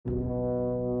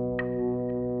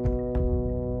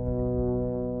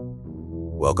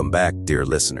Welcome back, dear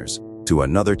listeners, to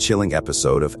another chilling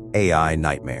episode of AI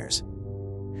Nightmares.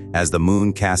 As the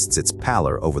moon casts its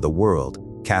pallor over the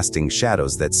world, casting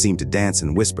shadows that seem to dance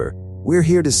and whisper, we're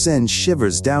here to send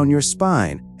shivers down your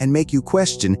spine and make you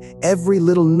question every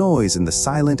little noise in the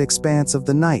silent expanse of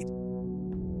the night.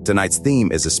 Tonight's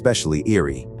theme is especially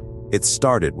eerie. It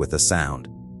started with a sound.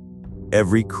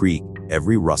 Every creak,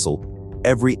 every rustle,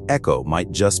 every echo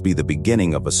might just be the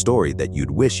beginning of a story that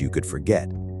you'd wish you could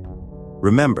forget.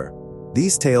 Remember,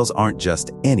 these tales aren't just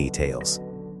any tales.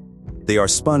 They are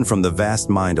spun from the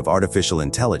vast mind of artificial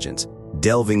intelligence,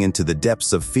 delving into the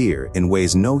depths of fear in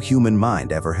ways no human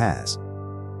mind ever has.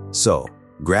 So,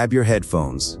 grab your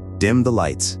headphones, dim the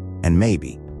lights, and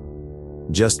maybe,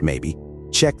 just maybe,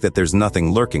 check that there's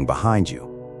nothing lurking behind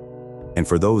you. And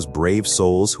for those brave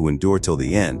souls who endure till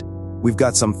the end, we've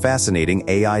got some fascinating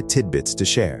AI tidbits to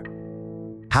share.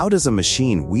 How does a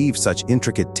machine weave such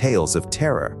intricate tales of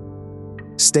terror?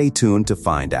 Stay tuned to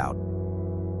find out.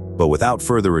 But without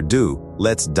further ado,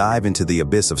 let's dive into the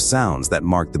abyss of sounds that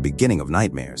mark the beginning of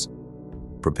nightmares.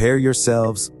 Prepare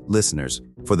yourselves, listeners,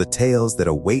 for the tales that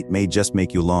await may just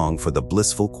make you long for the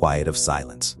blissful quiet of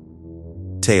silence.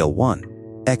 Tale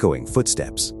 1. Echoing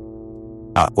Footsteps.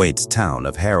 Wade's town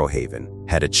of Harrowhaven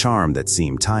had a charm that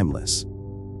seemed timeless.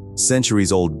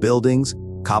 Centuries-old buildings,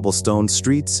 cobblestone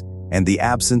streets, and the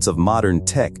absence of modern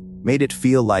tech made it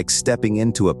feel like stepping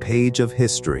into a page of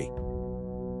history.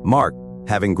 Mark,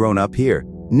 having grown up here,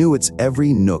 knew its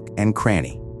every nook and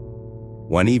cranny.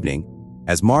 One evening,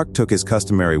 as Mark took his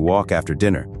customary walk after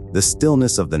dinner, the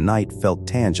stillness of the night felt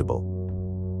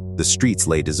tangible. The streets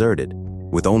lay deserted,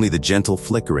 with only the gentle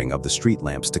flickering of the street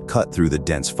lamps to cut through the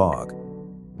dense fog.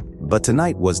 But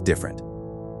tonight was different.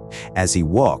 As he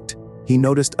walked, he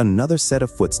noticed another set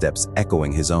of footsteps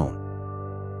echoing his own.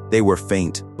 They were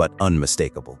faint but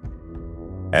unmistakable.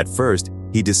 At first,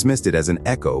 he dismissed it as an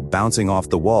echo bouncing off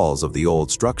the walls of the old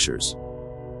structures.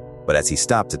 But as he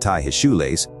stopped to tie his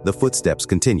shoelace, the footsteps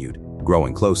continued,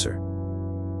 growing closer.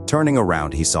 Turning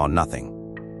around, he saw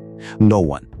nothing. No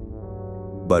one.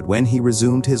 But when he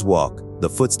resumed his walk, the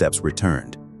footsteps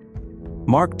returned.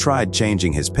 Mark tried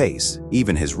changing his pace,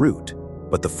 even his route,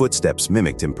 but the footsteps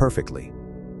mimicked him perfectly.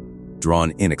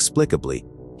 Drawn inexplicably,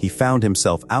 he found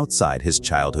himself outside his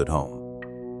childhood home.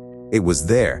 It was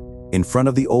there, in front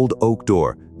of the old oak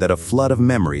door, that a flood of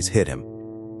memories hit him.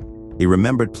 He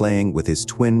remembered playing with his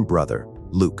twin brother,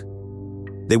 Luke.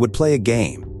 They would play a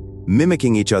game,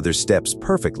 mimicking each other's steps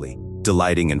perfectly,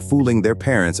 delighting and fooling their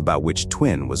parents about which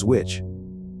twin was which.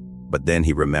 But then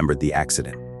he remembered the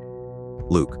accident.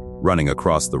 Luke, running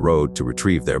across the road to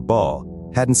retrieve their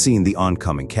ball, hadn't seen the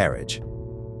oncoming carriage.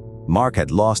 Mark had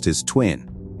lost his twin,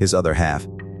 his other half,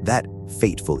 that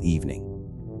fateful evening.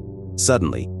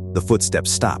 Suddenly, the footsteps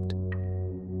stopped.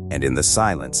 And in the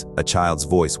silence, a child's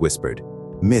voice whispered,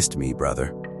 "Missed me,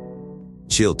 brother."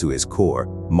 Chilled to his core,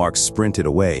 Mark sprinted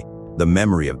away, the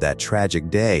memory of that tragic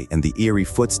day and the eerie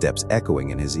footsteps echoing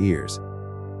in his ears.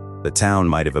 The town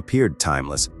might have appeared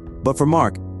timeless, but for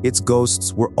Mark, its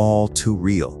ghosts were all too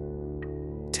real.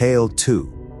 Tale 2.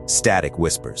 Static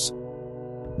Whispers.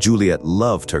 Juliet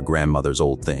loved her grandmother's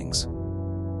old things.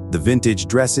 The vintage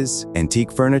dresses,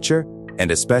 antique furniture, and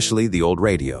especially the old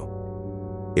radio.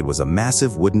 It was a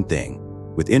massive wooden thing,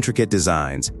 with intricate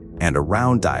designs and a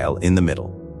round dial in the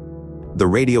middle. The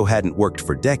radio hadn't worked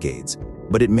for decades,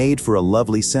 but it made for a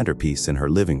lovely centerpiece in her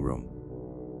living room.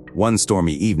 One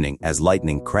stormy evening, as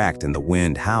lightning cracked and the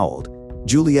wind howled,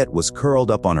 Juliet was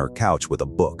curled up on her couch with a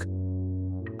book.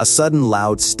 A sudden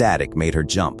loud static made her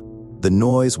jump. The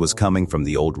noise was coming from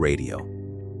the old radio.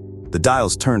 The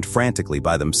dials turned frantically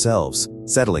by themselves,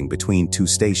 settling between two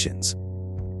stations.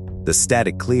 The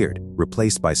static cleared,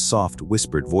 replaced by soft,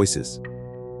 whispered voices.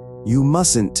 "You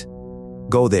mustn't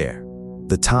go there.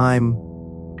 The time..."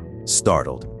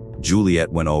 Startled,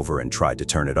 Juliet went over and tried to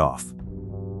turn it off.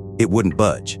 It wouldn't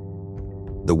budge.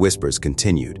 The whispers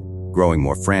continued, growing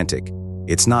more frantic.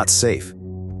 "It's not safe.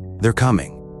 They're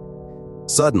coming."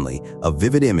 Suddenly, a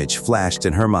vivid image flashed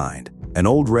in her mind. An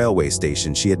old railway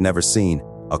station she had never seen,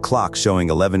 a clock showing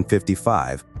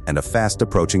 11:55, and a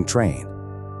fast-approaching train.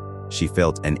 She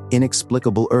felt an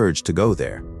inexplicable urge to go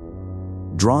there.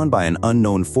 Drawn by an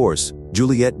unknown force,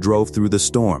 Juliet drove through the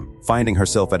storm, finding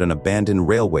herself at an abandoned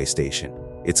railway station,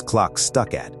 its clock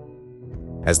stuck at.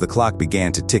 As the clock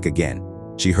began to tick again,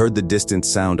 she heard the distant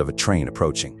sound of a train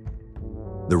approaching.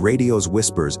 The radio's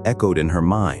whispers echoed in her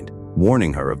mind,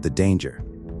 warning her of the danger.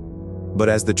 But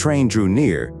as the train drew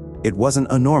near, it wasn't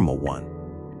a normal one.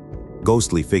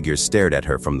 Ghostly figures stared at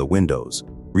her from the windows,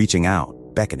 reaching out,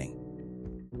 beckoning.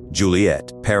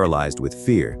 Juliet, paralyzed with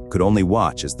fear, could only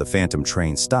watch as the phantom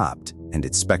train stopped and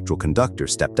its spectral conductor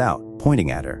stepped out,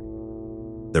 pointing at her.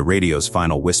 The radio's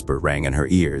final whisper rang in her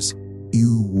ears.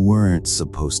 "You weren't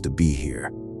supposed to be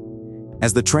here."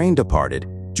 As the train departed,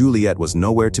 Juliet was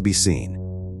nowhere to be seen.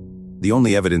 The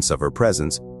only evidence of her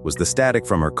presence was the static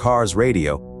from her car's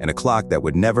radio and a clock that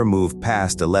would never move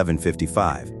past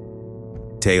 11:55.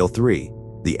 Tale 3.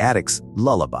 The Attic's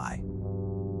Lullaby.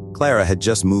 Clara had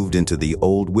just moved into the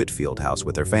old Whitfield house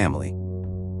with her family.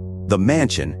 The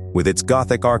mansion, with its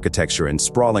Gothic architecture and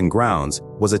sprawling grounds,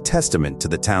 was a testament to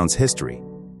the town's history.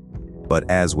 But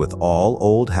as with all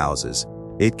old houses,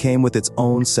 it came with its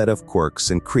own set of quirks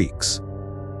and creaks.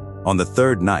 On the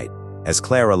third night, as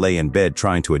Clara lay in bed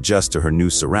trying to adjust to her new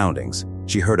surroundings,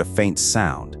 she heard a faint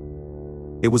sound.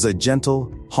 It was a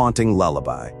gentle, haunting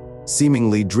lullaby,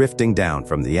 seemingly drifting down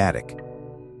from the attic.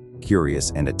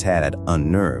 Curious and a tad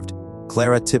unnerved,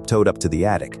 Clara tiptoed up to the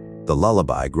attic, the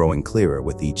lullaby growing clearer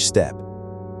with each step.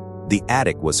 The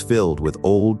attic was filled with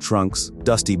old trunks,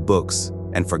 dusty books,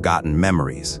 and forgotten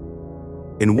memories.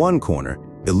 In one corner,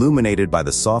 illuminated by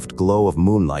the soft glow of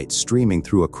moonlight streaming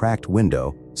through a cracked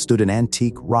window, stood an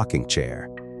antique rocking chair.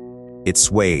 It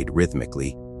swayed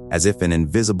rhythmically, as if an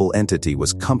invisible entity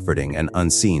was comforting an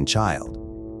unseen child.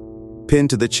 Pinned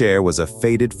to the chair was a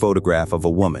faded photograph of a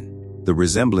woman, the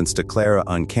resemblance to Clara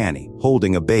uncanny,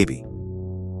 holding a baby.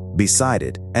 Beside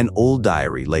it, an old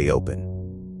diary lay open.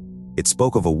 It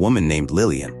spoke of a woman named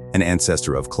Lillian, an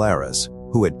ancestor of Clara's,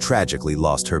 who had tragically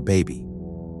lost her baby.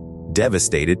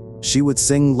 Devastated, she would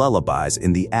sing lullabies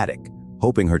in the attic,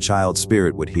 hoping her child's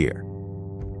spirit would hear.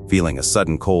 Feeling a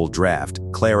sudden cold draft,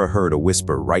 Clara heard a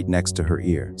whisper right next to her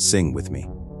ear, "Sing with me."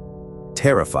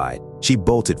 Terrified, she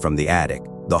bolted from the attic,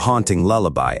 the haunting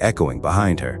lullaby echoing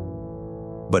behind her.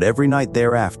 But every night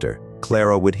thereafter,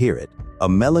 Clara would hear it, a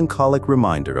melancholic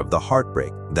reminder of the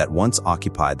heartbreak that once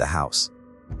occupied the house.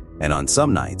 And on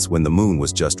some nights, when the moon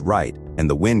was just right and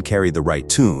the wind carried the right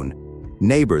tune,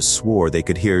 neighbors swore they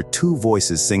could hear two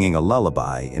voices singing a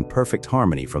lullaby in perfect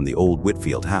harmony from the old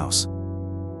Whitfield house.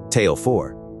 Tale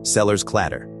 4. Cellar's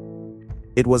Clatter.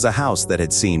 It was a house that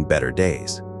had seen better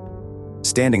days.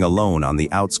 Standing alone on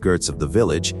the outskirts of the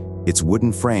village, its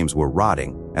wooden frames were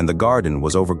rotting and the garden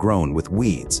was overgrown with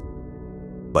weeds.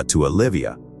 But to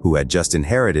Olivia, who had just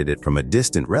inherited it from a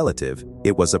distant relative,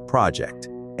 it was a project,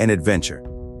 an adventure.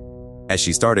 As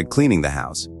she started cleaning the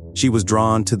house, she was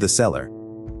drawn to the cellar.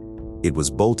 It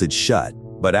was bolted shut,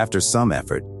 but after some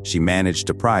effort, she managed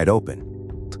to pry it open.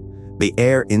 The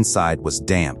air inside was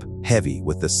damp, heavy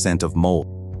with the scent of mold.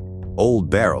 Old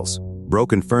barrels,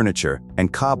 broken furniture,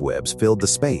 and cobwebs filled the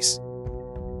space.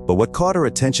 But what caught her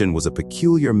attention was a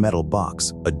peculiar metal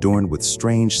box adorned with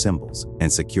strange symbols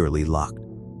and securely locked.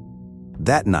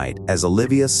 That night, as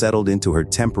Olivia settled into her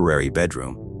temporary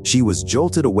bedroom, she was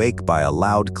jolted awake by a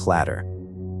loud clatter.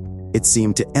 It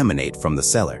seemed to emanate from the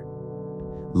cellar.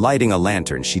 Lighting a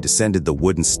lantern, she descended the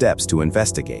wooden steps to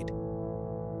investigate.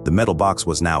 The metal box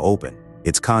was now open,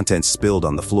 its contents spilled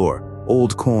on the floor,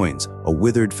 old coins, a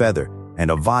withered feather, and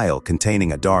a vial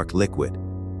containing a dark liquid.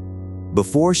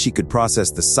 Before she could process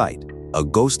the sight, a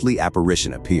ghostly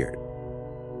apparition appeared.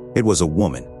 It was a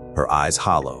woman, her eyes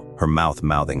hollow, her mouth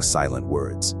mouthing silent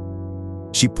words.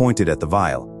 She pointed at the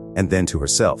vial, and then to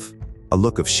herself, a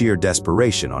look of sheer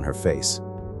desperation on her face.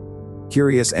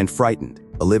 Curious and frightened,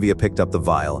 Olivia picked up the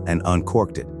vial and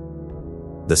uncorked it.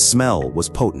 The smell was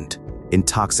potent,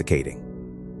 intoxicating.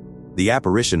 The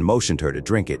apparition motioned her to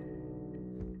drink it.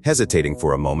 Hesitating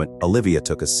for a moment, Olivia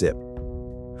took a sip.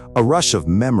 A rush of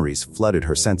memories flooded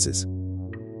her senses.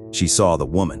 She saw the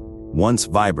woman, once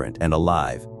vibrant and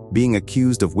alive, being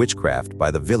accused of witchcraft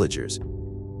by the villagers.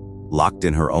 Locked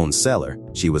in her own cellar,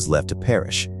 she was left to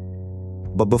perish.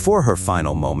 But before her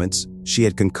final moments, she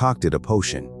had concocted a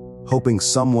potion, hoping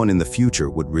someone in the future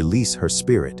would release her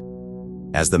spirit.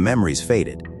 As the memories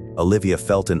faded, Olivia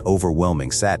felt an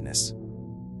overwhelming sadness.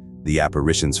 The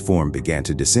apparition's form began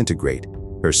to disintegrate,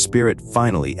 her spirit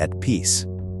finally at peace.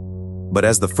 But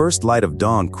as the first light of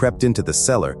dawn crept into the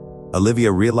cellar,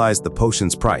 Olivia realized the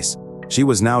potion's price. She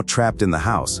was now trapped in the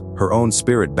house, her own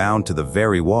spirit bound to the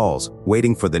very walls,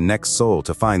 waiting for the next soul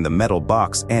to find the metal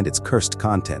box and its cursed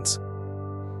contents.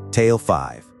 Tale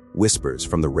 5. Whispers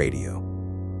from the Radio.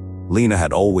 Lena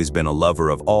had always been a lover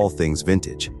of all things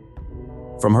vintage.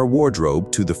 From her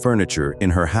wardrobe to the furniture in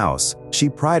her house, she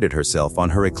prided herself on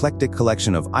her eclectic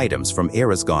collection of items from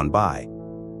eras gone by.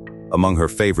 Among her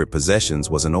favorite possessions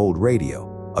was an old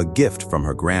radio, a gift from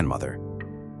her grandmother.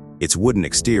 Its wooden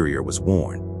exterior was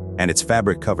worn, and its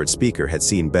fabric-covered speaker had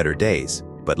seen better days,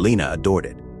 but Lena adored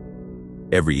it.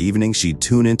 Every evening she'd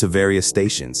tune into various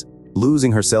stations,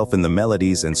 losing herself in the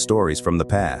melodies and stories from the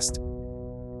past.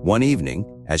 One evening,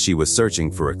 As she was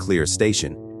searching for a clear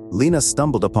station, Lena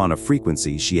stumbled upon a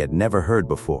frequency she had never heard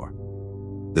before.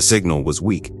 The signal was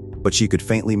weak, but she could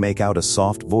faintly make out a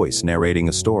soft voice narrating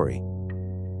a story.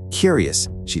 Curious,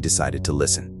 she decided to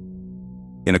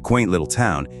listen. In a quaint little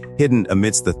town, hidden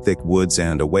amidst the thick woods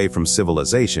and away from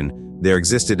civilization, there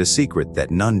existed a secret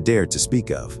that none dared to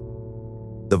speak of.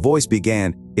 The voice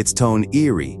began, its tone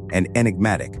eerie and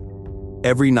enigmatic.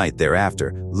 Every night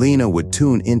thereafter, Lena would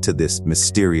tune into this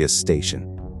mysterious station.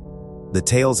 The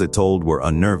tales it told were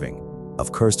unnerving,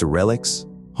 of cursed relics,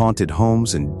 haunted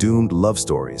homes, and doomed love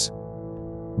stories.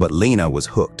 But Lena was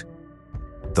hooked.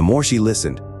 The more she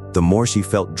listened, the more she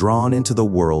felt drawn into the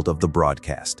world of the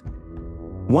broadcast.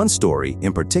 One story,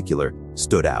 in particular,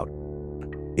 stood out.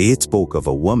 It spoke of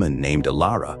a woman named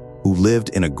Alara who lived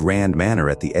in a grand manor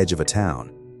at the edge of a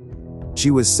town.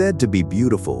 She was said to be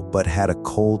beautiful but had a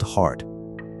cold heart.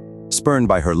 Spurned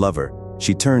by her lover,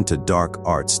 she turned to dark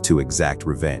arts to exact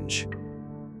revenge.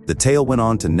 The tale went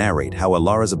on to narrate how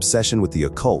Alara's obsession with the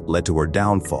occult led to her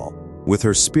downfall, with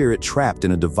her spirit trapped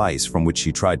in a device from which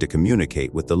she tried to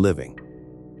communicate with the living.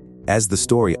 As the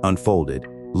story unfolded,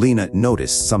 Lena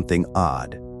noticed something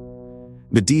odd.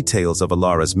 The details of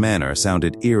Alara's manor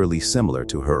sounded eerily similar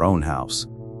to her own house.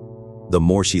 The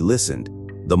more she listened,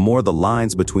 the more the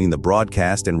lines between the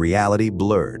broadcast and reality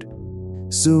blurred.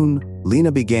 Soon,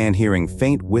 Lena began hearing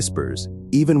faint whispers,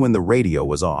 even when the radio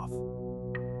was off.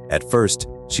 At first,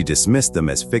 she dismissed them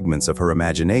as figments of her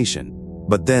imagination,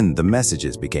 but then the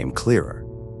messages became clearer.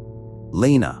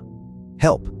 Lena,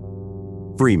 help!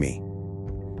 Free me!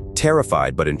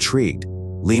 Terrified but intrigued,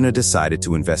 Lena decided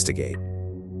to investigate.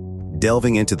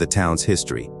 Delving into the town's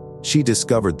history, she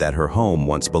discovered that her home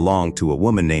once belonged to a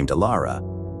woman named Alara.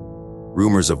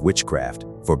 Rumors of witchcraft,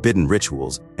 forbidden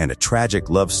rituals, and a tragic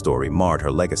love story marred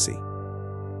her legacy.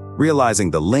 Realizing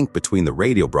the link between the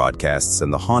radio broadcasts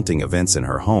and the haunting events in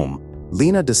her home,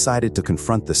 Lena decided to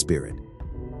confront the spirit.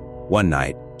 One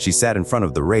night, she sat in front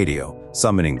of the radio,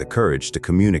 summoning the courage to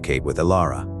communicate with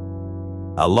Alara.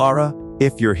 "Alara,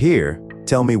 if you're here,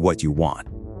 tell me what you want,"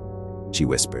 she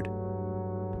whispered.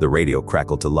 The radio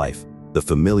crackled to life, the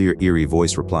familiar eerie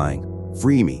voice replying,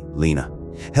 "Free me, Lena.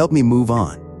 Help me move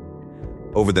on."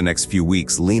 Over the next few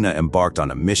weeks, Lena embarked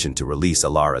on a mission to release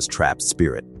Alara's trapped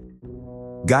spirit.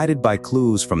 Guided by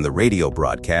clues from the radio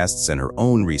broadcasts and her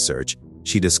own research,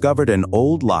 she discovered an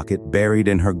old locket buried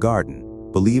in her garden,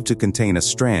 believed to contain a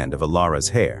strand of Alara's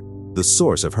hair, the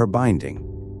source of her binding.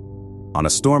 On a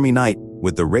stormy night,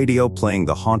 with the radio playing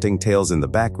the haunting tales in the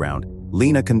background,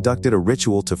 Lena conducted a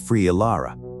ritual to free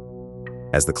Alara.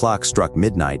 As the clock struck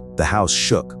midnight, the house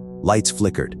shook, lights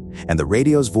flickered, and the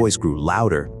radio's voice grew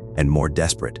louder and more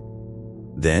desperate.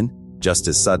 Then, just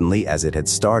as suddenly as it had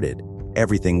started,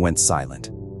 everything went silent.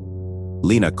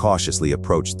 Lena cautiously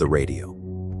approached the radio.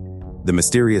 The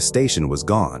mysterious station was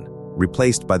gone,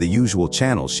 replaced by the usual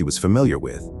channels she was familiar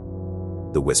with.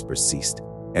 The whispers ceased,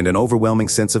 and an overwhelming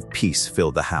sense of peace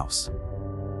filled the house.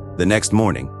 The next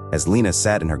morning, as Lena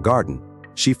sat in her garden,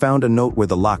 she found a note where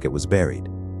the locket was buried.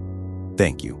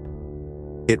 "Thank you."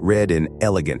 It read in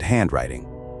elegant handwriting.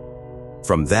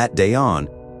 From that day on,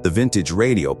 the vintage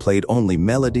radio played only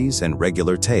melodies and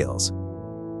regular tales.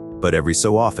 But every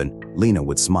so often, Lena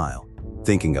would smile,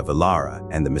 thinking of Alara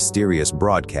and the mysterious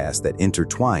broadcast that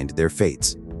intertwined their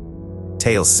fates.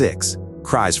 Tale 6,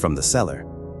 Cries from the Cellar.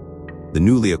 The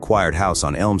newly acquired house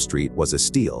on Elm Street was a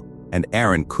steal, and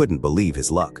Aaron couldn't believe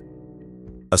his luck.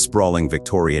 A sprawling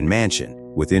Victorian mansion,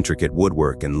 with intricate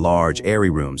woodwork and large,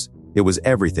 airy rooms, it was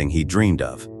everything he dreamed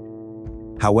of.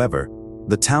 However,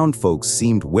 the town folks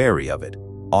seemed wary of it,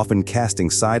 often casting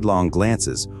sidelong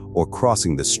glances or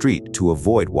crossing the street to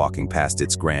avoid walking past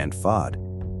its grand facade.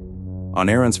 On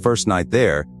Aaron's first night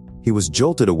there, he was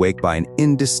jolted awake by an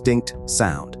indistinct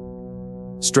sound.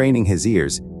 Straining his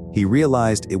ears, he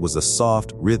realized it was a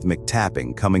soft, rhythmic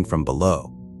tapping coming from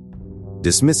below.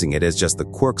 Dismissing it as just the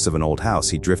quirks of an old house,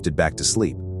 he drifted back to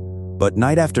sleep. But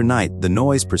night after night, the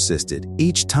noise persisted,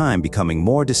 each time becoming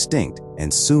more distinct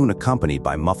and soon accompanied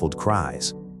by muffled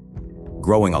cries.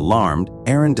 Growing alarmed,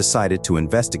 Aaron decided to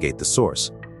investigate the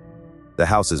source. The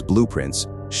house's blueprints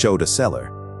showed a cellar,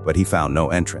 but he found no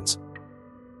entrance.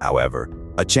 However,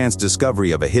 a chance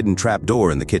discovery of a hidden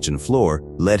trapdoor in the kitchen floor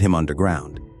led him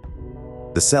underground.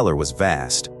 The cellar was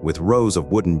vast, with rows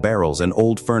of wooden barrels and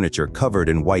old furniture covered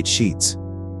in white sheets.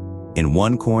 In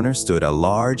one corner stood a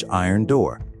large iron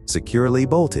door, securely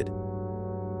bolted.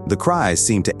 The cries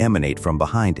seemed to emanate from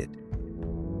behind it.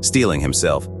 Steeling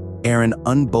himself, Aaron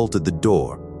unbolted the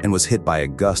door and was hit by a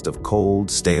gust of cold,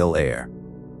 stale air.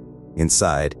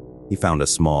 Inside, he found a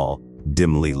small,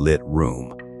 dimly lit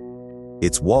room.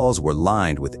 Its walls were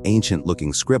lined with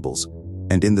ancient-looking scribbles,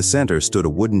 and in the center stood a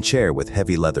wooden chair with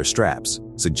heavy leather straps,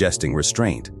 suggesting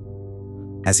restraint.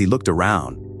 As he looked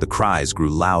around, the cries grew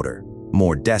louder,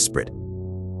 more desperate.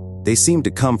 They seemed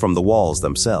to come from the walls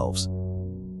themselves.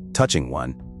 Touching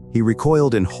one, he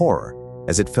recoiled in horror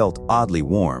as it felt oddly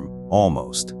warm,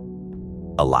 almost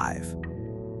alive.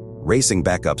 Racing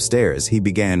back upstairs, he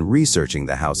began researching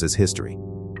the house's history.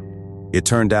 It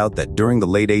turned out that during the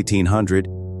late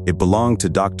 1800s, it belonged to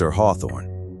Dr. Hawthorne,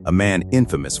 a man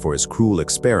infamous for his cruel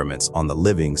experiments on the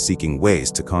living seeking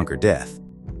ways to conquer death.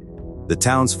 The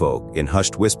townsfolk, in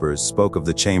hushed whispers, spoke of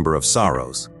the Chamber of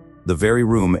Sorrows, the very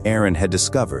room Aaron had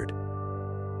discovered.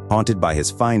 Haunted by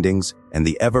his findings and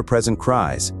the ever-present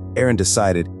cries, Aaron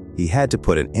decided he had to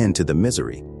put an end to the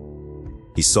misery.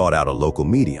 He sought out a local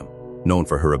medium, known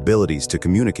for her abilities to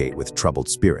communicate with troubled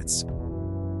spirits.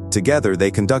 Together,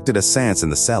 they conducted a séance in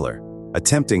the cellar,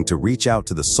 attempting to reach out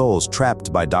to the souls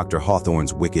trapped by Dr.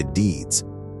 Hawthorne's wicked deeds.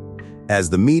 As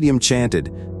the medium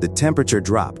chanted, the temperature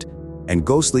dropped, and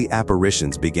ghostly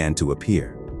apparitions began to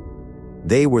appear.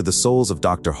 They were the souls of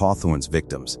Dr. Hawthorne's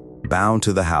victims, bound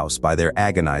to the house by their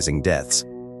agonizing deaths.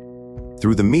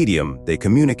 Through the medium, they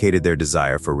communicated their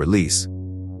desire for release.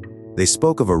 They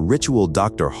spoke of a ritual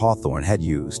Dr. Hawthorne had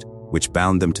used, which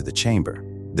bound them to the chamber,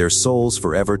 their souls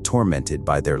forever tormented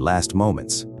by their last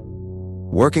moments.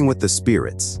 Working with the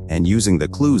spirits and using the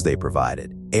clues they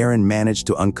provided, Aaron managed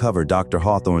to uncover Dr.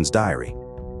 Hawthorne's diary.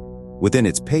 Within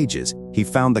its pages, he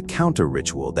found the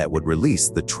counter-ritual that would release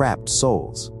the trapped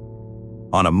souls.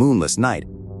 On a moonless night,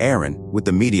 Aaron, with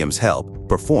the medium's help,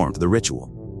 performed the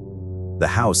ritual. The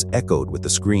house echoed with the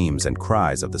screams and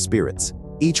cries of the spirits,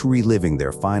 each reliving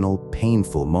their final,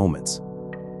 painful moments.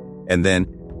 And then,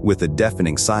 with a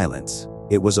deafening silence,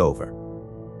 it was over.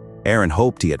 Aaron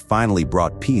hoped he had finally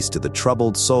brought peace to the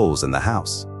troubled souls in the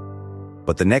house.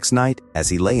 But the next night, as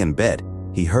he lay in bed,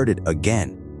 he heard it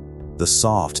again. The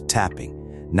soft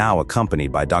tapping, now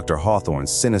accompanied by Dr.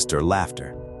 Hawthorne's sinister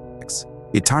laughter.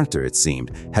 Etarnter, it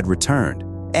seemed, had returned,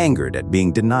 angered at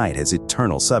being denied his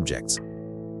eternal subjects.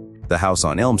 The house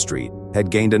on Elm Street had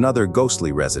gained another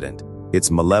ghostly resident, its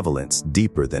malevolence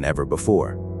deeper than ever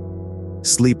before.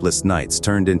 Sleepless nights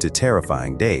turned into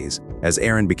terrifying days as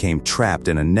Aaron became trapped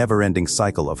in a never-ending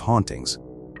cycle of hauntings.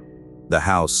 The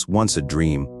house, once a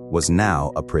dream, was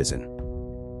now a prison.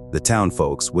 The town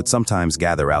folks would sometimes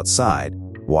gather outside,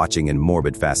 watching in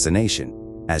morbid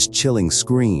fascination, as chilling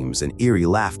screams and eerie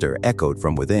laughter echoed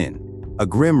from within, a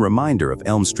grim reminder of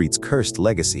Elm Street's cursed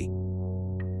legacy.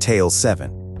 Tale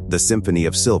 7: The Symphony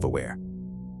of Silverware.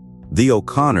 The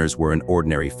O'Connors were an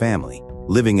ordinary family,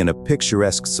 living in a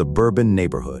picturesque suburban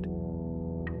neighborhood.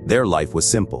 Their life was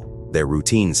simple, their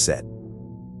routines set.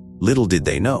 Little did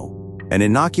they know, an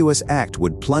innocuous act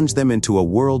would plunge them into a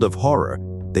world of horror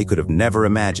they could have never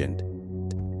imagined.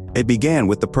 It began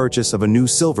with the purchase of a new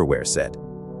silverware set.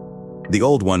 The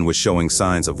old one was showing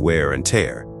signs of wear and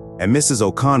tear, and Mrs.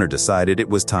 O'Connor decided it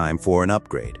was time for an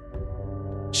upgrade.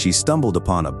 She stumbled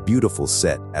upon a beautiful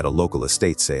set at a local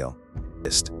estate sale.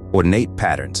 Ornate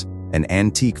patterns, an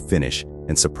antique finish,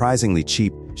 and surprisingly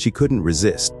cheap, she couldn't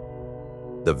resist.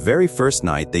 The very first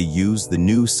night they used the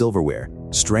new silverware,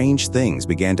 strange things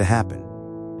began to happen.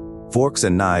 Forks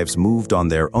and knives moved on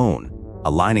their own,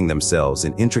 aligning themselves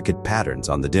in intricate patterns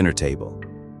on the dinner table.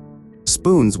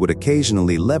 Spoons would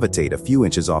occasionally levitate a few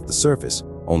inches off the surface,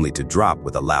 only to drop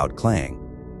with a loud clang.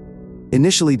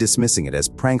 Initially dismissing it as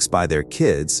pranks by their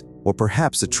kids, or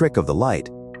perhaps a trick of the light,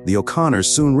 the O'Connors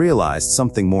soon realized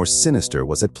something more sinister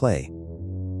was at play.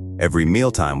 Every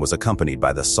mealtime was accompanied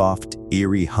by the soft,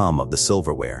 eerie hum of the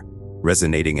silverware,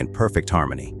 resonating in perfect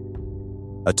harmony.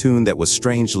 A tune that was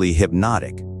strangely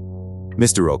hypnotic.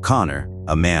 Mr. O'Connor,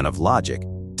 a man of logic,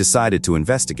 decided to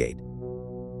investigate.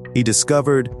 He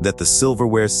discovered that the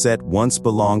silverware set once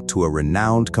belonged to a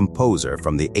renowned composer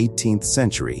from the 18th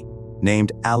century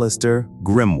named Aleister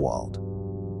Grimwald.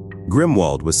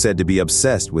 Grimwald was said to be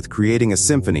obsessed with creating a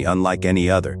symphony unlike any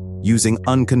other, using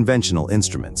unconventional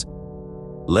instruments.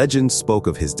 Legend spoke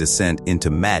of his descent into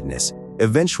madness,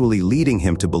 eventually leading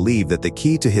him to believe that the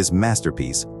key to his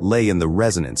masterpiece lay in the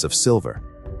resonance of silver.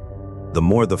 The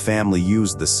more the family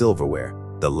used the silverware,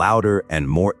 the louder and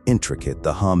more intricate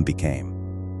the hum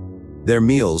became. Their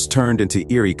meals turned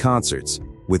into eerie concerts,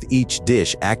 with each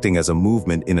dish acting as a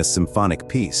movement in a symphonic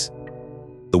piece.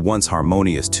 The once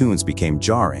harmonious tunes became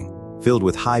jarring, filled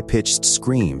with high-pitched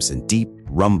screams and deep,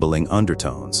 rumbling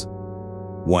undertones.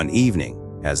 One evening,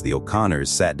 as the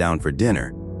O'Connors sat down for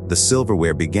dinner, the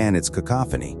silverware began its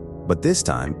cacophony, but this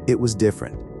time it was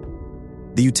different.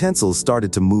 The utensils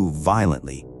started to move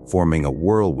violently, forming a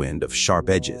whirlwind of sharp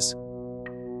edges.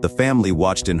 The family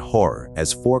watched in horror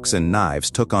as forks and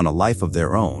knives took on a life of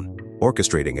their own,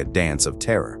 orchestrating a dance of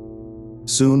terror.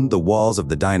 Soon, the walls of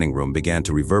the dining room began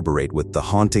to reverberate with the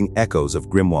haunting echoes of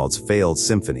Grimwald's failed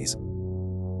symphonies.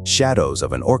 Shadows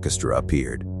of an orchestra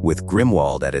appeared, with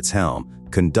Grimwald at its helm,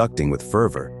 conducting with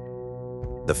fervor.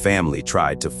 The family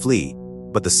tried to flee,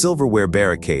 but the silverware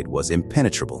barricade was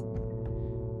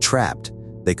impenetrable. Trapped,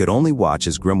 they could only watch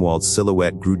as Grimwald's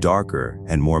silhouette grew darker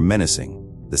and more menacing,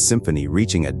 the symphony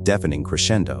reaching a deafening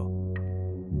crescendo.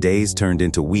 Days turned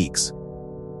into weeks.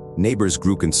 Neighbors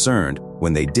grew concerned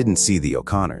when they didn't see the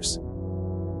O'Connors.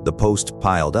 The post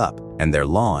piled up, and their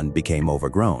lawn became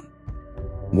overgrown.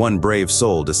 One brave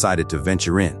soul decided to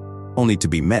venture in, only to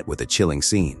be met with a chilling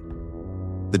scene.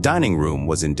 The dining room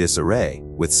was in disarray,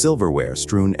 with silverware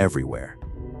strewn everywhere.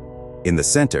 In the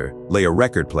center lay a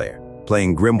record player,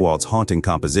 playing Grimwald's haunting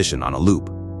composition on a loop.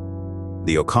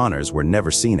 The O'Connors were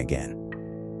never seen again.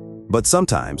 But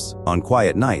sometimes, on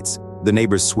quiet nights, the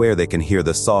neighbors swear they can hear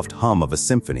the soft hum of a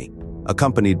symphony,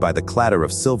 accompanied by the clatter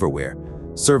of silverware,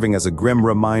 serving as a grim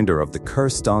reminder of the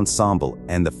cursed ensemble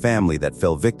and the family that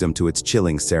fell victim to its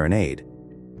chilling serenade.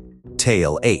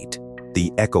 Tale 8: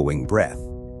 The Echoing Breath.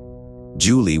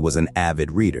 Julie was an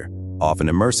avid reader, often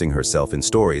immersing herself in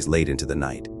stories late into the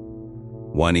night.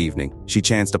 One evening, she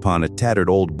chanced upon a tattered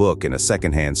old book in a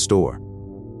secondhand store.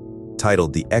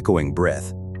 Titled The Echoing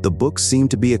Breath, the book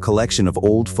seemed to be a collection of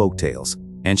old folktales,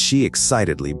 and she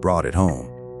excitedly brought it home.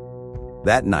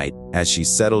 That night, as she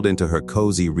settled into her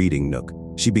cozy reading nook,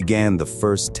 she began the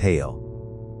first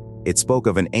tale. It spoke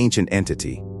of an ancient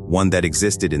entity, one that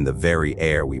existed in the very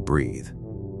air we breathe.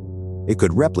 It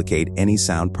could replicate any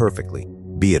sound perfectly,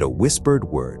 be it a whispered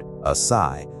word, a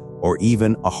sigh, or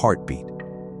even a heartbeat.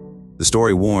 The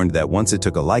story warned that once it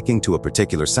took a liking to a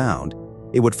particular sound,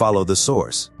 it would follow the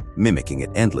source, mimicking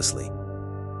it endlessly.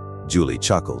 Julie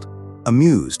chuckled,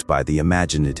 amused by the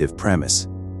imaginative premise.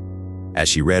 As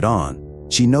she read on,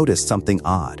 she noticed something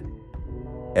odd.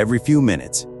 Every few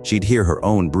minutes, she'd hear her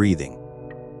own breathing.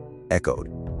 Echoed.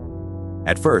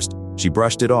 At first, she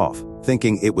brushed it off,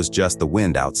 thinking it was just the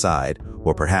wind outside,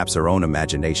 or perhaps her own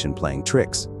imagination playing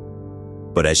tricks.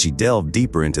 But as she delved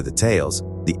deeper into the tales,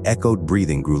 the echoed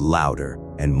breathing grew louder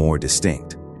and more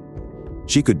distinct.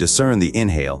 She could discern the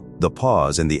inhale, the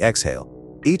pause, and the exhale.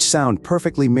 Each sound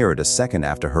perfectly mirrored a second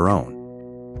after her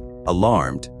own.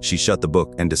 Alarmed, she shut the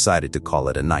book and decided to call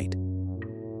it a night.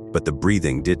 But the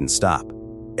breathing didn't stop.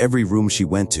 Every room she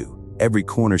went to, every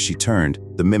corner she turned,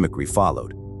 the mimicry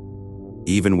followed.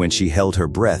 Even when she held her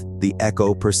breath, the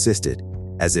echo persisted,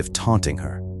 as if taunting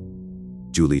her.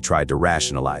 Julie tried to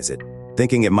rationalize it,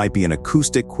 thinking it might be an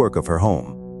acoustic quirk of her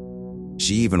home.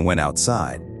 She even went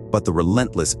outside, but the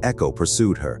relentless echo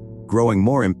pursued her, growing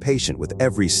more impatient with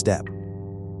every step.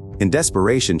 In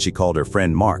desperation, she called her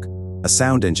friend Mark, a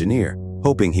sound engineer,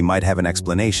 hoping he might have an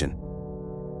explanation.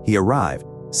 He arrived,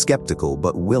 skeptical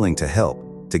but willing to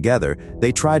help. Together,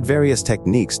 they tried various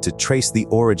techniques to trace the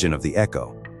origin of the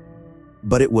echo.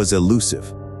 But it was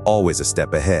elusive, always a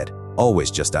step ahead,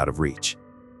 always just out of reach.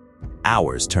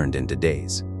 Hours turned into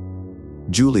days.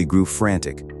 Julie grew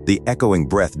frantic, the echoing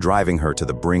breath driving her to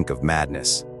the brink of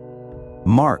madness.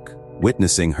 Mark,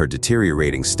 witnessing her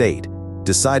deteriorating state,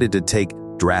 decided to take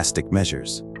drastic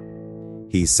measures.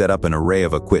 He set up an array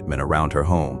of equipment around her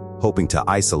home, hoping to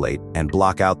isolate and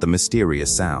block out the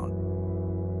mysterious sound.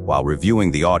 While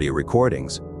reviewing the audio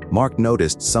recordings, Mark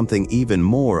noticed something even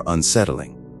more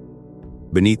unsettling.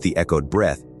 Beneath the echoed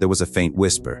breath, there was a faint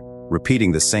whisper,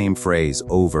 repeating the same phrase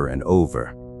over and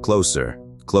over. Closer,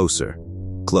 closer,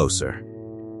 closer.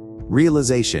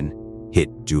 Realization hit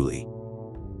Julie.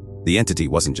 The entity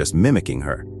wasn't just mimicking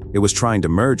her, it was trying to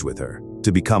merge with her,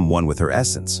 to become one with her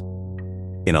essence.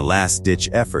 In a last-ditch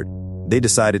effort, they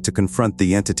decided to confront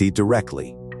the entity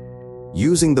directly.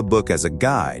 Using the book as a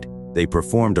guide, they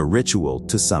performed a ritual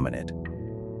to summon it.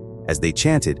 As they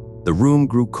chanted, the room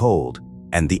grew cold,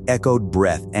 and the echoed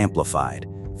breath amplified,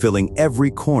 filling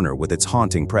every corner with its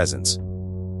haunting presence.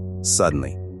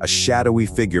 Suddenly, a shadowy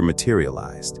figure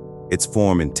materialized, its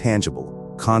form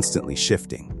intangible, constantly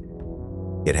shifting.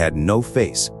 It had no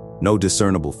face, no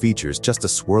discernible features, just a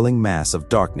swirling mass of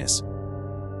darkness.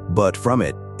 But from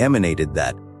it emanated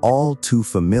that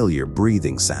all-too-familiar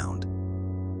breathing sound.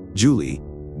 Julie,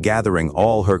 gathering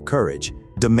all her courage,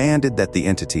 demanded that the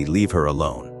entity leave her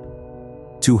alone.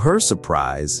 To her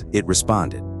surprise, it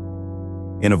responded.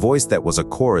 In a voice that was a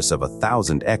chorus of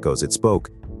 1,000 echoes, it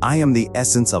spoke, "I am the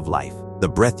essence of life, the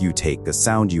breath you take, the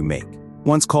sound you make.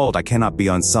 Once called, I cannot be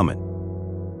unsummoned."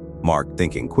 Mark,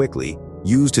 thinking quickly,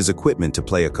 used his equipment to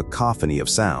play a cacophony of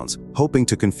sounds, hoping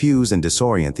to confuse and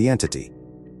disorient the entity.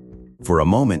 For a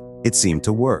moment, it seemed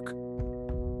to work.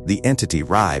 The entity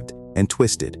writhed and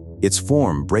twisted, its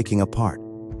form breaking apart.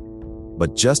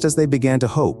 But just as they began to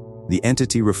hope, the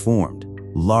entity reformed,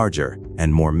 larger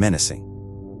and more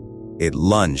menacing. It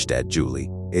lunged at Julie,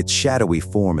 its shadowy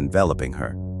form enveloping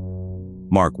her.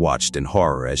 Mark watched in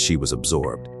horror as she was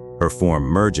absorbed, her form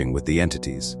merging with the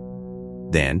entity's.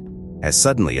 Then, as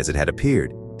suddenly as it had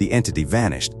appeared, the entity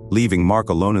vanished, leaving Mark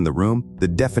alone in the room, the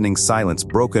deafening silence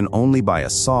broken only by a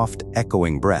soft,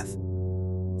 echoing breath.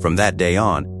 From that day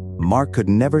on, Mark could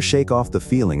never shake off the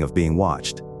feeling of being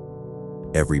watched.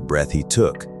 Every breath he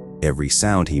took, every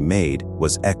sound he made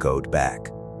was echoed back.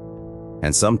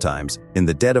 And sometimes, in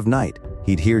the dead of night,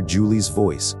 he'd hear Julie's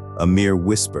voice, a mere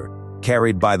whisper,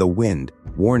 carried by the wind,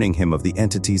 warning him of the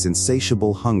entity's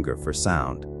insatiable hunger for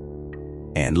sound.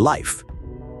 And life.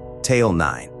 Tale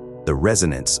 9. The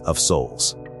Resonance of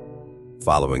Souls.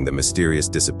 Following the mysterious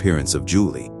disappearance of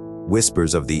Julie,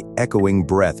 whispers of the echoing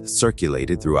breath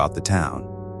circulated throughout the town.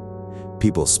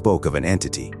 People spoke of an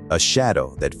entity, a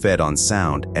shadow that fed on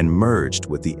sound and merged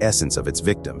with the essence of its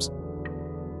victims.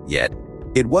 Yet,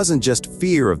 it wasn't just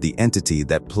fear of the entity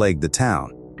that plagued the town,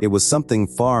 it was something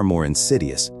far more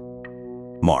insidious.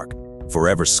 Mark,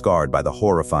 forever scarred by the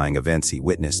horrifying events he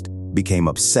witnessed, became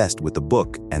obsessed with the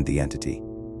book and the entity.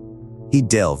 He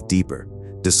delved deeper,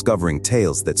 discovering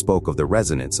tales that spoke of the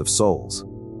resonance of souls.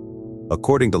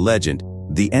 According to legend,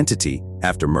 the entity,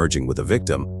 after merging with a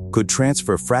victim, could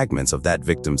transfer fragments of that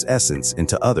victim's essence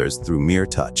into others through mere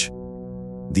touch.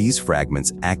 These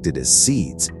fragments acted as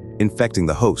seeds, infecting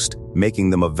the host, making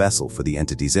them a vessel for the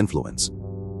entity's influence.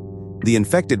 The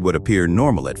infected would appear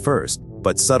normal at first,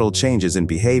 but subtle changes in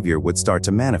behavior would start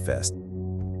to manifest.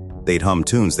 They'd hum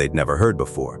tunes they'd never heard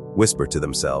before, whisper to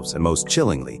themselves, and most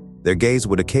chillingly, their gaze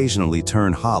would occasionally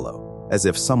turn hollow, as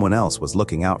if someone else was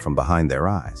looking out from behind their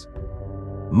eyes.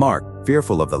 Mark,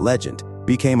 fearful of the legend,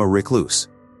 became a recluse.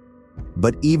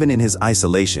 But even in his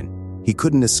isolation, he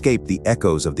couldn't escape the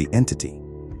echoes of the entity.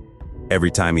 Every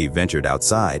time he ventured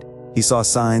outside, he saw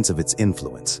signs of its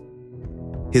influence.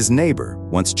 His neighbor,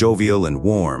 once jovial and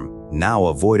warm, now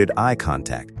avoided eye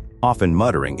contact, often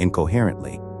muttering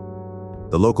incoherently.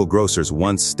 The local grocer's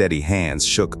once steady hands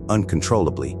shook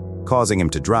uncontrollably, causing him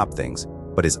to drop things,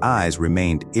 but his eyes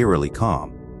remained eerily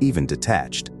calm, even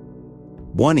detached.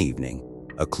 One evening,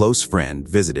 a close friend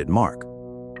visited Mark.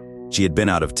 She had been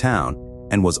out of town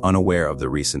and was unaware of the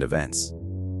recent events.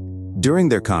 During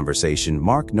their conversation,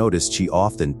 Mark noticed she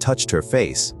often touched her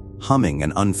face, humming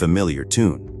an unfamiliar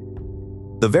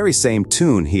tune. The very same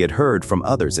tune he had heard from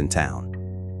others in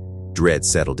town. Dread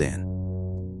settled in.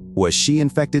 Was she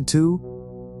infected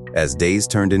too? As days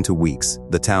turned into weeks,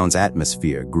 the town's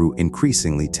atmosphere grew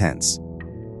increasingly tense.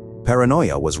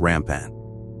 Paranoia was rampant.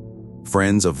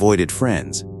 Friends avoided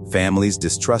friends, families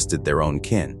distrusted their own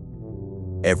kin.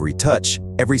 Every touch,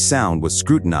 every sound was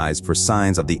scrutinized for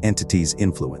signs of the entity's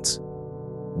influence.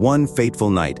 One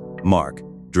fateful night, Mark,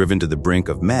 driven to the brink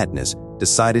of madness,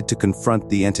 decided to confront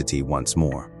the entity once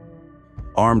more.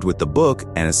 Armed with the book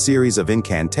and a series of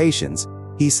incantations,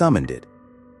 he summoned it.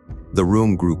 The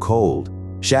room grew cold,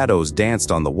 shadows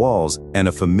danced on the walls, and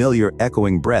a familiar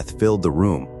echoing breath filled the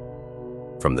room.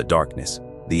 From the darkness,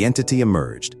 the entity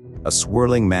emerged, a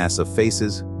swirling mass of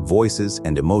faces, voices,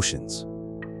 and emotions.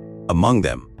 Among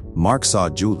them, Mark saw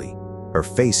Julie, her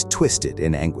face twisted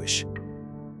in anguish.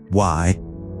 "Why?"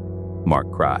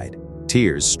 Mark cried,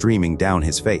 tears streaming down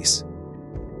his face.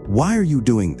 "Why are you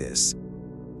doing this?"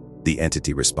 The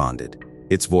entity responded,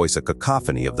 its voice a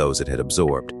cacophony of those it had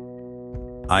absorbed.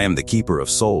 "I am the keeper of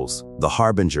souls, the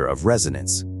harbinger of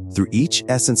resonance. Through each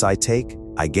essence I take,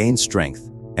 I gain strength,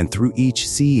 and through each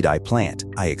seed I plant,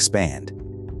 I expand."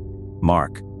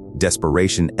 Mark,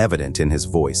 desperation evident in his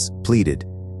voice, pleaded,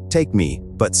 "Take me,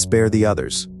 but spare the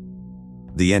others."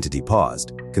 The entity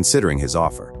paused, considering his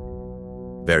offer.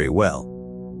 "Very well,"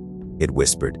 it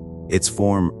whispered, its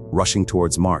form rushing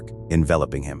towards Mark,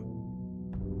 enveloping him.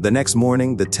 The next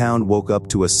morning, the town woke up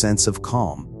to a sense of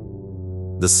calm.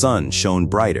 The sun shone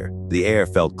brighter, the air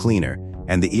felt cleaner,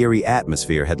 and the eerie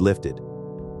atmosphere had lifted.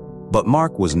 But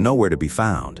Mark was nowhere to be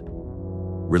found.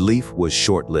 Relief was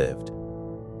short-lived.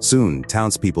 Soon,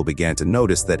 townspeople began to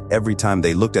notice that every time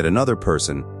they looked at another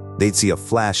person, they'd see a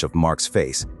flash of Mark's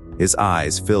face, his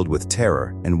eyes filled with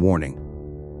terror and warning.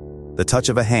 The touch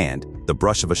of a hand, the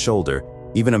brush of a shoulder,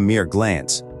 even a mere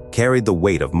glance, carried the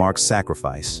weight of Mark's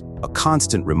sacrifice, a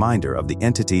constant reminder of the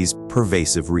entity's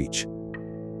pervasive reach.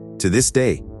 To this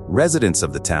day, residents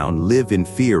of the town live in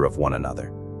fear of one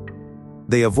another.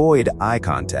 They avoid eye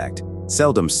contact,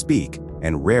 seldom speak,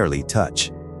 and rarely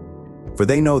touch. For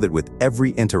they know that with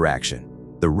every interaction,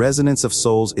 the resonance of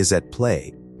souls is at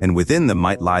play, and within them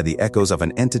might lie the echoes of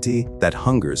an entity that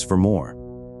hungers for more.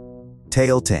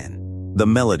 Tale 10. The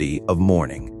Melody of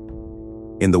Mourning.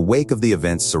 In the wake of the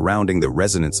events surrounding the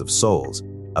resonance of souls,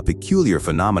 a peculiar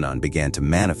phenomenon began to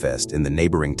manifest in the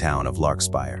neighboring town of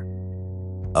Larkspire.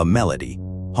 A melody,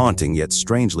 haunting yet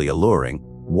strangely alluring,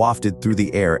 wafted through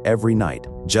the air every night,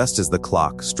 just as the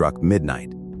clock struck midnight.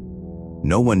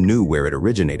 No one knew where it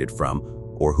originated from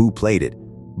or who played it,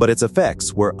 but its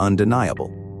effects were undeniable.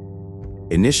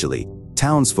 Initially,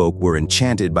 townsfolk were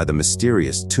enchanted by the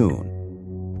mysterious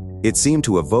tune. It seemed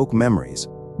to evoke memories,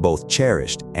 both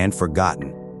cherished and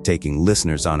forgotten, taking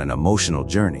listeners on an emotional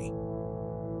journey.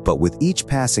 But with each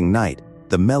passing night,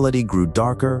 the melody grew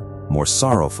darker, more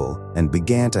sorrowful, and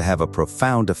began to have a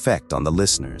profound effect on the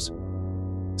listeners.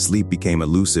 Sleep became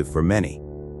elusive for many.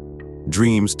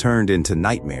 Dreams turned into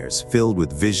nightmares filled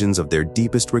with visions of their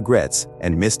deepest regrets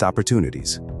and missed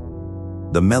opportunities.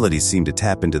 The melody seemed to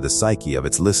tap into the psyche of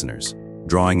its listeners,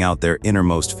 drawing out their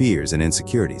innermost fears and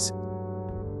insecurities.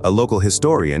 A local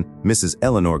historian, Mrs.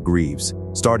 Eleanor Greaves,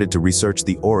 started to research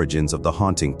the origins of the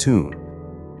haunting tune.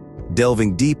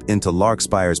 Delving deep into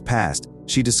Larkspire's past,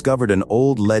 she discovered an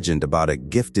old legend about a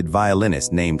gifted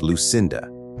violinist named Lucinda.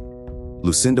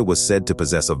 Lucinda was said to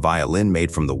possess a violin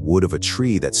made from the wood of a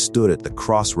tree that stood at the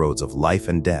crossroads of life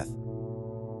and death.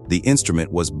 The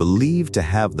instrument was believed to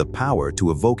have the power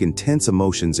to evoke intense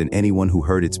emotions in anyone who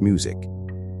heard its music.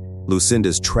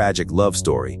 Lucinda's tragic love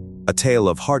story, a tale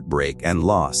of heartbreak and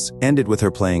loss, ended with her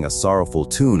playing a sorrowful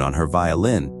tune on her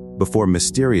violin before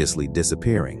mysteriously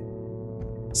disappearing.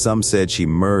 Some said she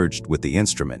merged with the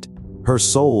instrument, her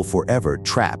soul forever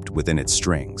trapped within its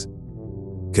strings.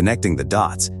 Connecting the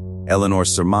dots, Eleanor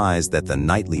surmised that the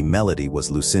nightly melody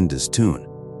was Lucinda's tune,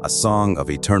 a song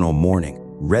of eternal mourning,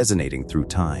 resonating through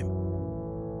time.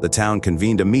 The town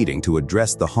convened a meeting to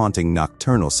address the haunting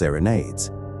nocturnal serenades.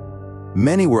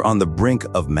 Many were on the brink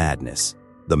of madness,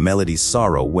 the melody's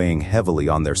sorrow weighing heavily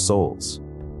on their souls.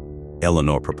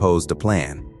 Eleanor proposed a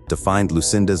plan to find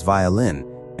Lucinda's violin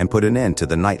and put an end to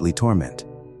the nightly torment.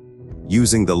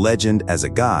 Using the legend as a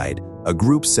guide, a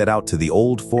group set out to the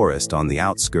old forest on the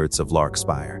outskirts of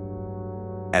Larkspire.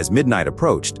 As midnight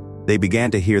approached, they began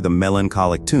to hear the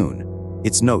melancholic tune,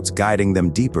 its notes guiding them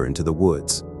deeper into the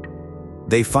woods.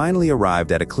 They finally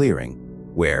arrived at a clearing,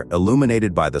 where,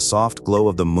 illuminated by the soft glow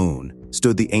of the moon,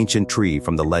 stood the ancient tree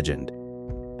from the legend.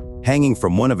 Hanging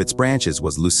from one of its branches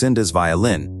was Lucinda's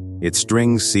violin, its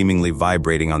strings seemingly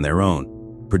vibrating on their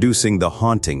own, producing the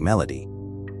haunting melody.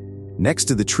 Next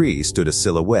to the tree stood a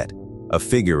silhouette, a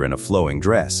figure in a flowing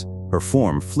dress, her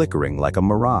form flickering like a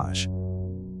mirage.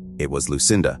 It was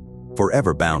Lucinda,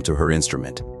 forever bound to her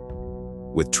instrument.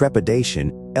 With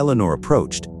trepidation, Eleanor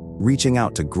approached, reaching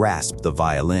out to grasp the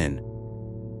violin.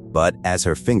 But as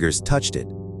her fingers touched it,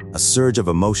 a surge of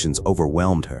emotions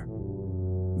overwhelmed her.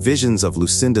 Visions of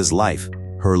Lucinda's life,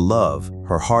 her love,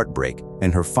 her heartbreak,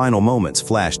 and her final moments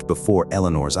flashed before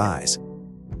Eleanor's eyes.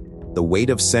 The weight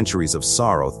of centuries of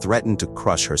sorrow threatened to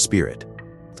crush her spirit.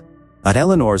 But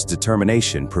Eleanor's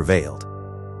determination prevailed.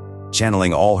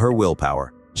 Channeling all her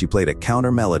willpower, she played a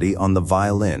counter melody on the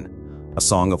violin, a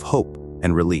song of hope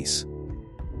and release.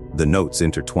 The notes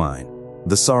intertwined,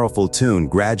 the sorrowful tune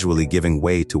gradually giving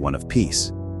way to one of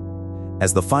peace.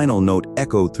 As the final note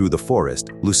echoed through the forest,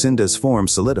 Lucinda's form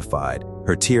solidified,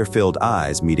 her tear-filled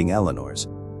eyes meeting Eleanor's.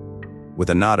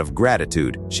 With a nod of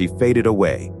gratitude, she faded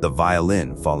away, the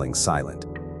violin falling silent.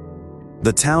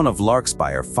 The town of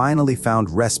Larkspire finally found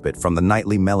respite from the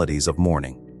nightly melodies of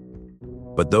mourning.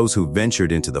 But those who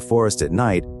ventured into the forest at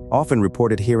night often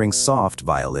reported hearing soft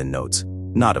violin notes,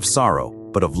 not of sorrow,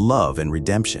 but of love and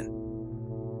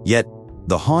redemption. Yet,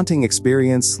 the haunting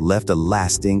experience left a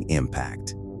lasting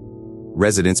impact.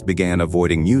 Residents began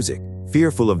avoiding music,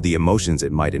 fearful of the emotions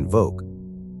it might invoke.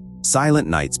 Silent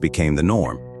nights became the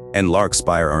norm, and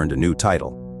Larkspire earned a new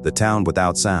title, the town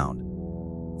without sound.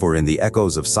 For in the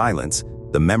echoes of silence,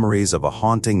 the memories of a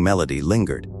haunting melody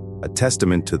lingered, a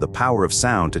testament to the power of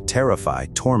sound to terrify,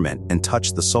 torment, and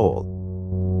touch the soul.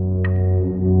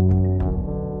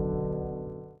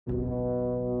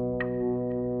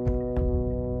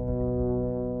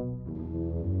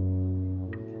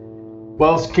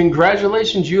 Well,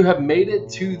 congratulations, you have made it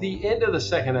to the end of the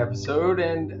second episode,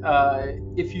 and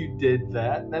if you did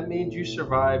that, that means you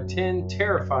survived 10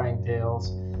 terrifying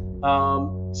tales.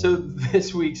 So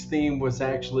this week's theme was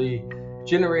actually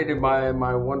generated by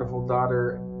my wonderful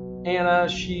daughter, Anna.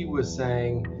 She was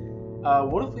saying,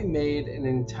 what if we made an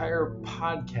entire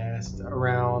podcast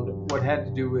around what had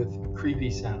to do with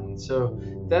creepy sounds? So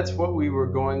that's what we were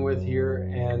going with here,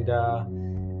 and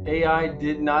AI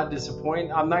did not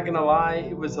disappoint. I'm not going to lie,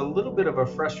 it was a little bit of a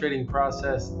frustrating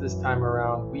process this time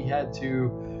around. We had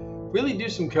to really do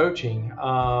some coaching.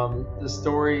 The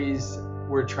stories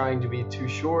were trying to be too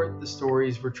short. The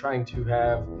stories were trying to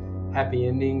have happy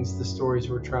endings. The stories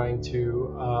were trying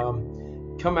to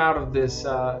come out of this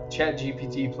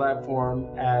ChatGPT platform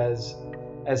as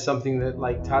something that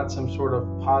like taught some sort of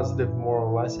positive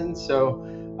moral lesson. So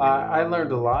I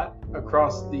learned a lot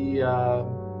across the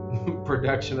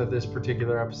production of this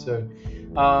particular episode.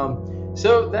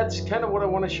 So that's kind of what I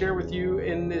want to share with you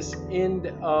in this end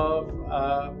of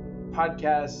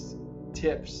podcast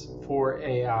tips for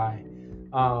AI.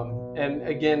 And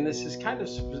again, this is kind of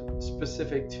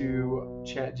specific to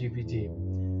ChatGPT.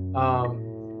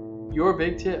 Your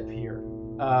big tip here.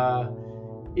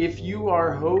 If you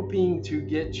are hoping to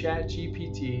get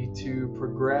ChatGPT to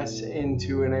progress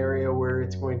into an area where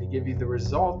it's going to give you the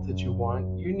result that you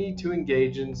want, you need to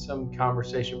engage in some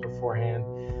conversation beforehand.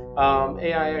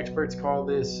 AI experts call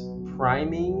this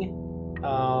priming.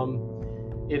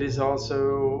 It is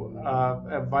also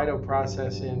a vital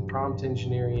process in prompt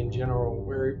engineering in general,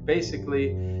 where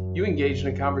basically you engage in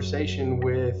a conversation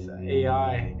with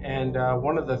AI. And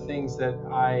one of the things that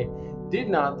I did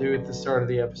not do at the start of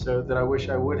the episode that I wish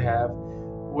I would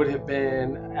have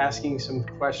been asking some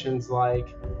questions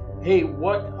like, hey,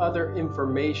 what other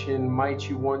information might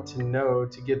you want to know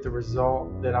to get the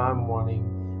result that I'm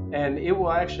wanting? And it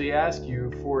will actually ask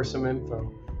you for some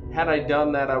info. Had I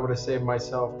done that, I would have saved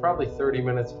myself probably 30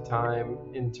 minutes of time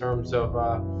in terms of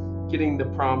getting the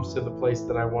prompts to the place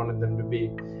that I wanted them to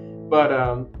be. But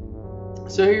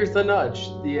so here's the nudge,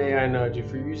 the AI nudge.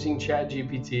 If you're using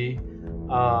ChatGPT,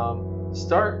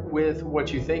 start with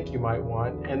what you think you might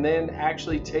want, and then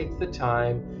actually take the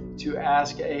time to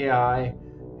ask AI,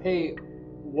 hey,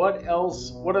 what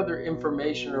other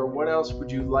information or what else would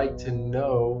you like to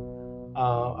know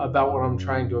about what I'm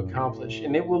trying to accomplish?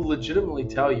 And it will legitimately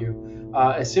tell you.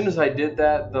 As soon as I did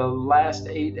that, the last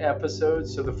 8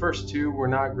 episodes, so the first 2 were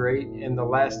not great, and the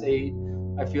last 8,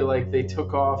 I feel like they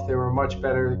took off. They were much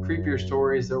better. The creepier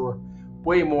stories that were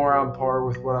way more on par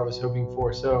with what I was hoping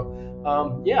for.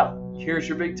 So yeah, here's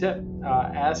your big tip.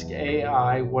 Ask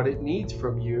AI what it needs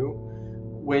from you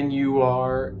when you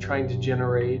are trying to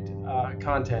generate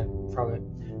content from it.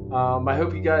 I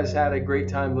hope you guys had a great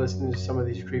time listening to some of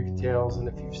these creepy tales, and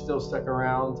if you've still stuck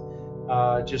around,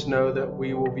 just know that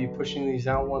we will be pushing these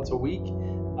out once a week.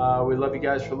 We love you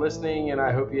guys for listening, and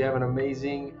I hope you have an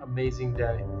amazing, amazing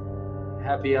day.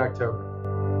 Happy October.